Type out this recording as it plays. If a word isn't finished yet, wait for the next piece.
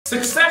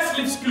Success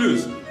leaves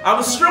clues. I'm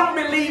a strong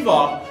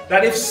believer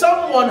that if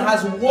someone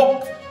has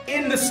walked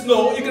in the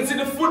snow, you can see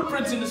the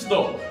footprints in the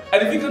snow.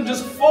 And if you can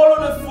just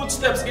follow the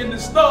footsteps in the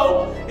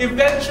snow,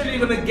 eventually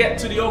you're going to get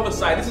to the other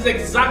side. This is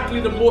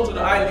exactly the motto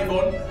that I live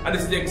on, and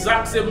it's the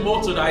exact same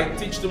motto that I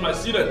teach to my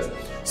students.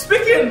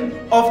 Speaking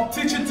of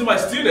teaching to my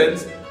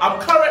students, I'm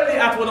currently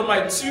at one of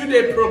my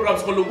 2-day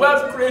programs called the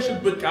Wealth Creation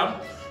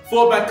Bootcamp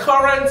for my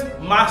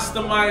current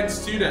Mastermind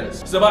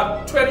students. There's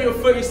about 20 or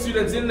 30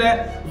 students in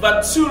there. We've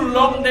had 2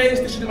 long days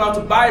teaching them how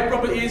to buy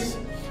properties,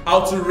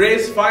 how to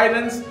raise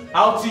finance,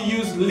 how to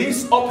use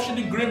lease option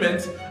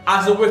agreements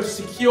as a way to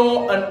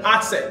secure an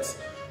asset.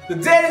 The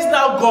day is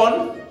now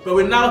gone, but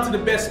we're now to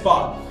the best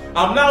part.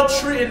 I'm now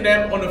treating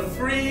them on a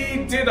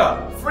free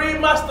dinner, free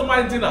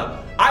Mastermind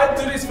dinner. I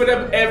do this for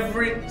them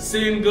every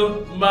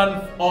single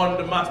month on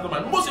the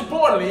Mastermind. Most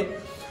importantly,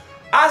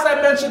 as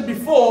I mentioned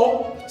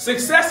before,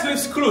 success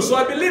leaves clues. So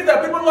I believe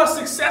that people who are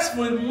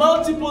successful in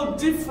multiple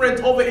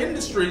different other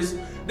industries,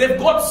 they've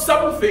got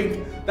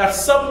something that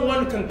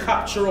someone can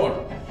capture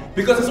on.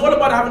 Because it's all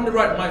about having the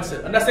right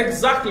mindset. And that's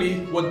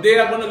exactly what they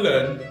are going to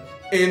learn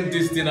in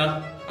this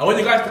dinner. I want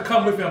you guys to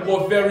come with me. I've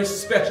got a very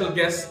special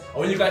guest. I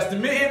want you guys to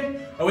meet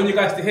him. I want you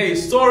guys to hear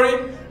his story.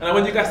 And I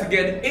want you guys to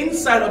get an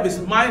insight of his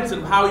mindset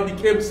of how he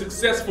became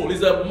successful.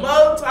 He's a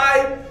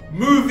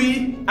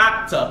multi-movie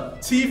actor,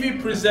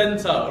 TV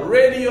presenter,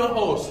 radio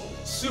host,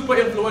 super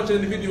influential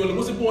individual. The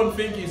most important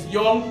thing, he's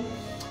young.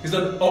 He's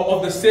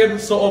of the same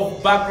sort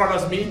of background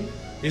as me.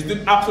 He's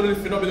doing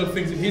absolutely phenomenal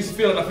things in his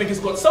field, and I think he's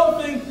got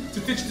something to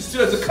teach the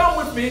students. So come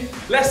with me,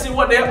 let's see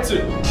what they're up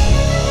to.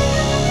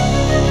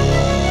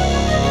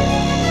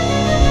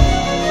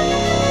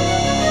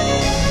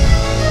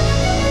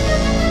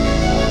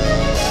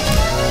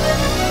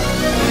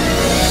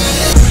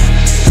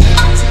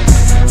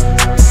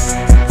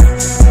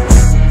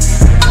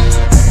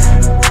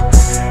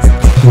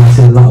 I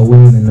see a lot of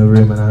women in the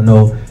room, and I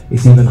know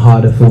it's even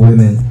harder for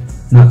women.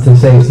 Not to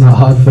say it's not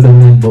hard for the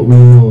men, but we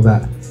know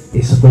that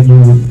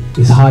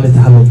it's harder to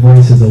have a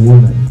voice as a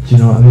woman. Do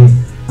you know what I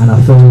mean? And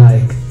I feel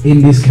like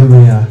in this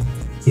career,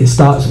 it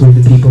starts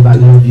with the people that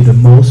love you the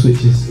most,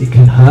 which is, it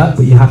can hurt,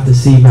 but you have to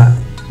see that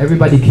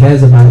everybody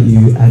cares about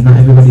you, and not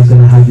everybody's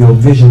gonna have your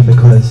vision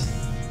because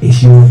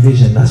it's your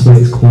vision. That's why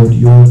it's called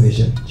your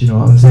vision. Do you know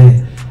what I'm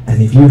saying? And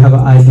if you have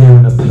an idea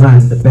and a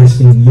plan, the best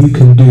thing you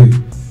can do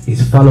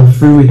is follow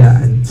through with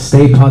that and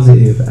stay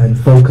positive and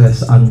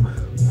focus on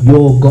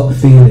your gut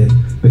feeling,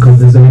 because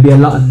there's going to be a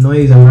lot of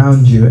noise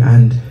around you,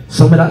 and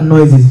some of that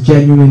noise is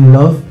genuine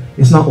love.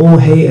 It's not all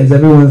haters.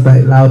 Everyone's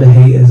like louder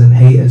haters, and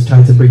haters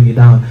trying to bring you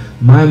down.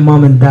 My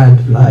mom and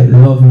dad like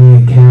love me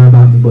and care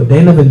about me, but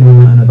they never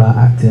knew nothing about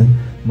acting.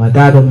 My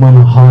dad and mom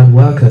are hard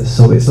workers,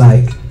 so it's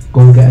like,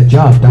 go get a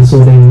job. That's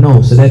all they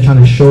know. So they're trying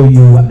to show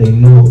you what they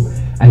know.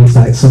 And it's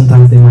like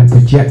sometimes they might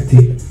project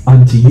it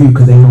onto you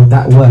because they know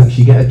that works.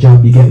 You get a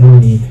job, you get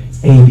money,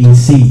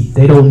 ABC.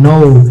 They don't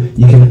know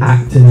you can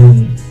act and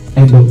then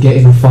end up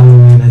getting a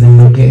following and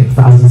end up getting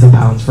thousands of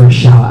pounds for a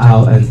shout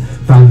out and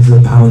thousands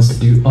of pounds to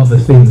do other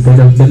things.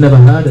 They've never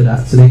heard of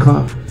that, so they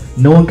can't.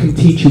 No one can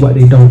teach you what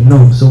they don't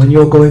know. So when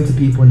you're going to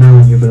people now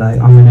and you'll be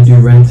like, I'm going to do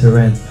rent to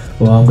rent,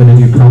 or I'm going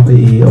to do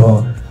property,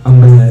 or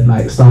I'm going to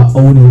like start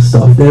owning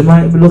stuff, they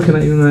might be looking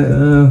at you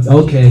like,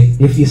 okay,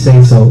 if you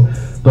say so.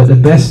 But the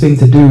best thing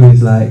to do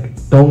is like,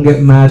 don't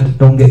get mad,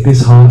 don't get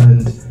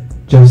disheartened,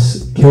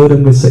 just kill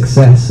them with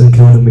success and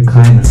kill them with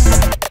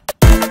kindness.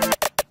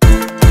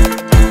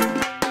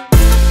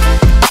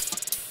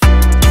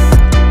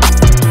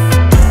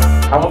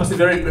 I'm obviously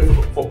very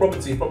grateful for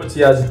property.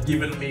 Property has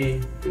given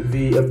me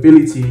the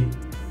ability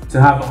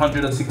to have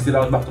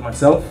 $160 back to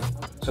myself.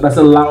 So that's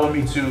allowing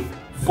me to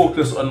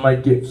focus on my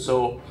gift.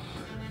 So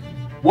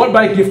what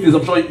my gift is,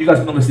 I'm sure you guys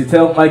can obviously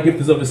tell, my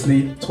gift is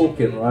obviously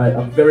talking, right?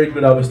 I'm very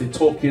good at obviously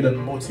talking and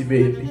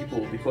motivating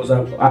people, because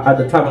at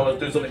the time I was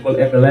doing something called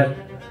MLM,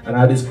 and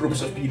I had these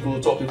groups of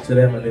people talking to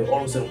them, and they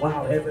all said,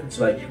 wow, Evans,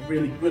 like, you're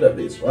really good at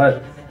this, right?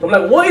 So I'm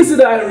like, what is it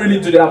that I really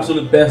do the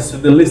absolute best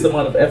with the least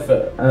amount of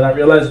effort? And I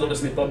realized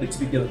obviously public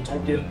speaking and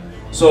talking.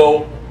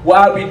 So what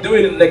I'll be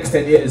doing in the next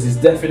 10 years is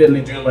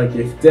definitely doing my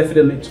gift,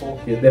 definitely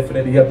talking,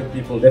 definitely helping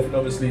people, definitely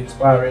obviously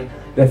inspiring,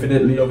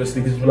 definitely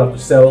obviously because people have to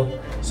sell.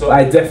 So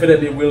I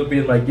definitely will be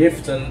in my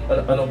gift, and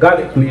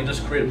organically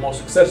just create more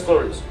success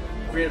stories,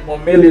 create more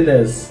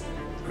millionaires,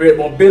 create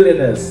more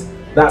billionaires.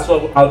 That's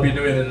what I'll be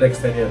doing in the next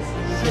 10 years.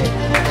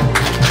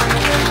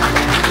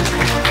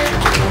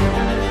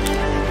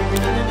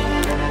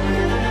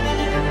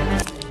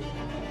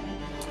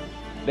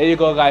 There you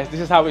go, guys. This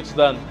is how it's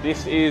done.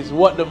 This is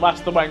what the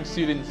Mastermind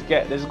students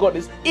get. They've got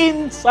this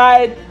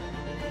inside,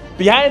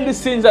 behind the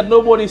scenes that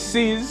nobody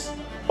sees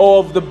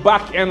of the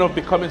back end of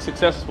becoming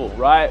successful,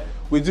 right?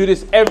 We do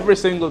this every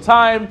single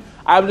time.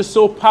 I'm just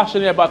so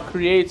passionate about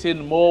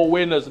creating more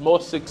winners, more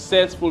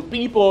successful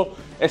people,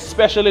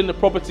 especially in the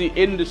property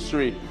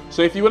industry.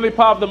 So if you want to be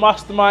part of the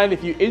Mastermind,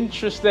 if you're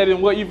interested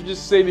in what you've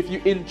just seen, if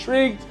you're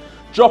intrigued,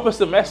 drop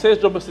us a message,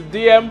 drop us a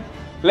DM.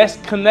 Let's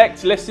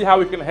connect. Let's see how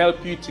we can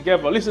help you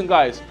together. Listen,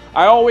 guys,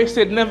 I always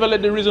said never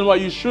let the reason why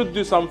you should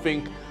do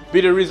something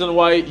be the reason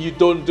why you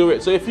don't do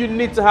it. So if you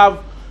need to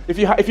have,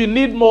 if you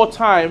need more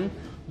time,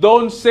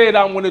 don't say that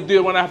I'm going to do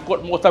it when I've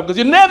got more time, because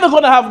you're never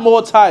going to have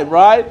more time,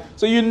 right?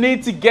 So you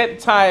need to get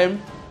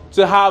time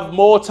to have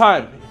more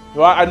time,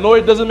 right? I know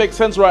it doesn't make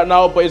sense right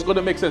now, but it's going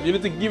to make sense. You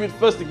need to give it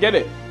first to get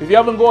it. If you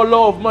haven't got a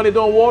lot of money,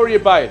 don't worry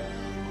about it.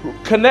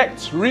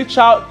 Connect, reach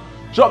out,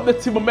 drop the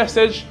team a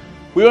message.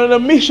 We're on a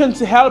mission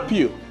to help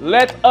you.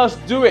 Let us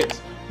do it.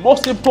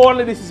 Most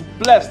importantly, this is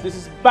blessed. This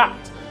is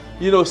backed,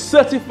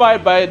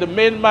 certified by the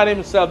main man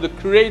himself, the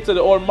Creator,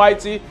 the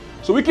Almighty.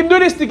 So we can do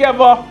this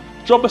together.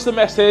 Drop us a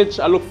message.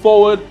 I look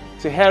forward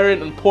to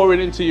hearing and pouring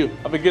into you.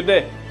 Have a good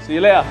day. See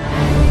you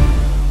later.